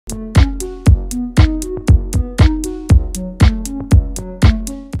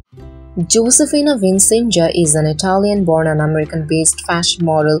Josefina Vincenza is an Italian-born and American-based fashion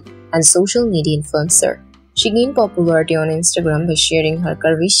model and social media influencer. She gained popularity on Instagram by sharing her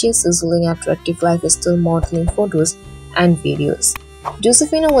curvaceous, sizzling, attractive lifestyle modeling photos and videos.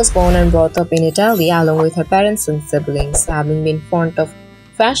 Josefina was born and brought up in Italy along with her parents and siblings, having been fond of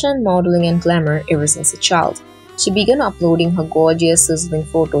fashion, modeling, and glamour ever since a child. She began uploading her gorgeous, sizzling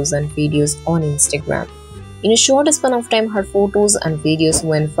photos and videos on Instagram. In a short span of time, her photos and videos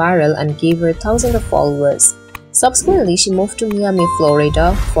went viral and gave her thousands of followers. Subsequently, she moved to Miami,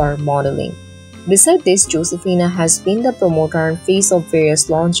 Florida for modeling. Besides this, Josefina has been the promoter and face of various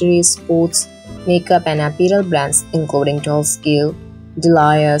lingerie, sports, makeup, and apparel brands including Tall Scale,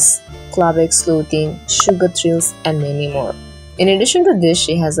 Delias, Club X Clothing, Sugar Thrills, and many more. In addition to this,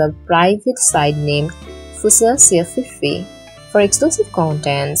 she has a private site named Fuselsia Fifi for exclusive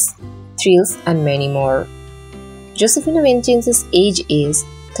contents, thrills, and many more. Josefina Vincenza's age is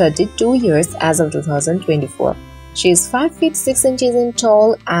 32 years as of 2024. She is 5 feet 6 inches in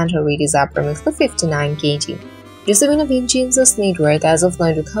tall and her weight is approximately 59 kg. Josefina Vincenza's net worth as of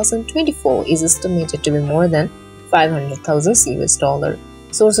now 2024 is estimated to be more than 500,000 US dollar.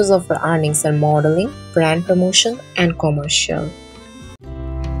 Sources of her earnings are modeling, brand promotion, and commercial.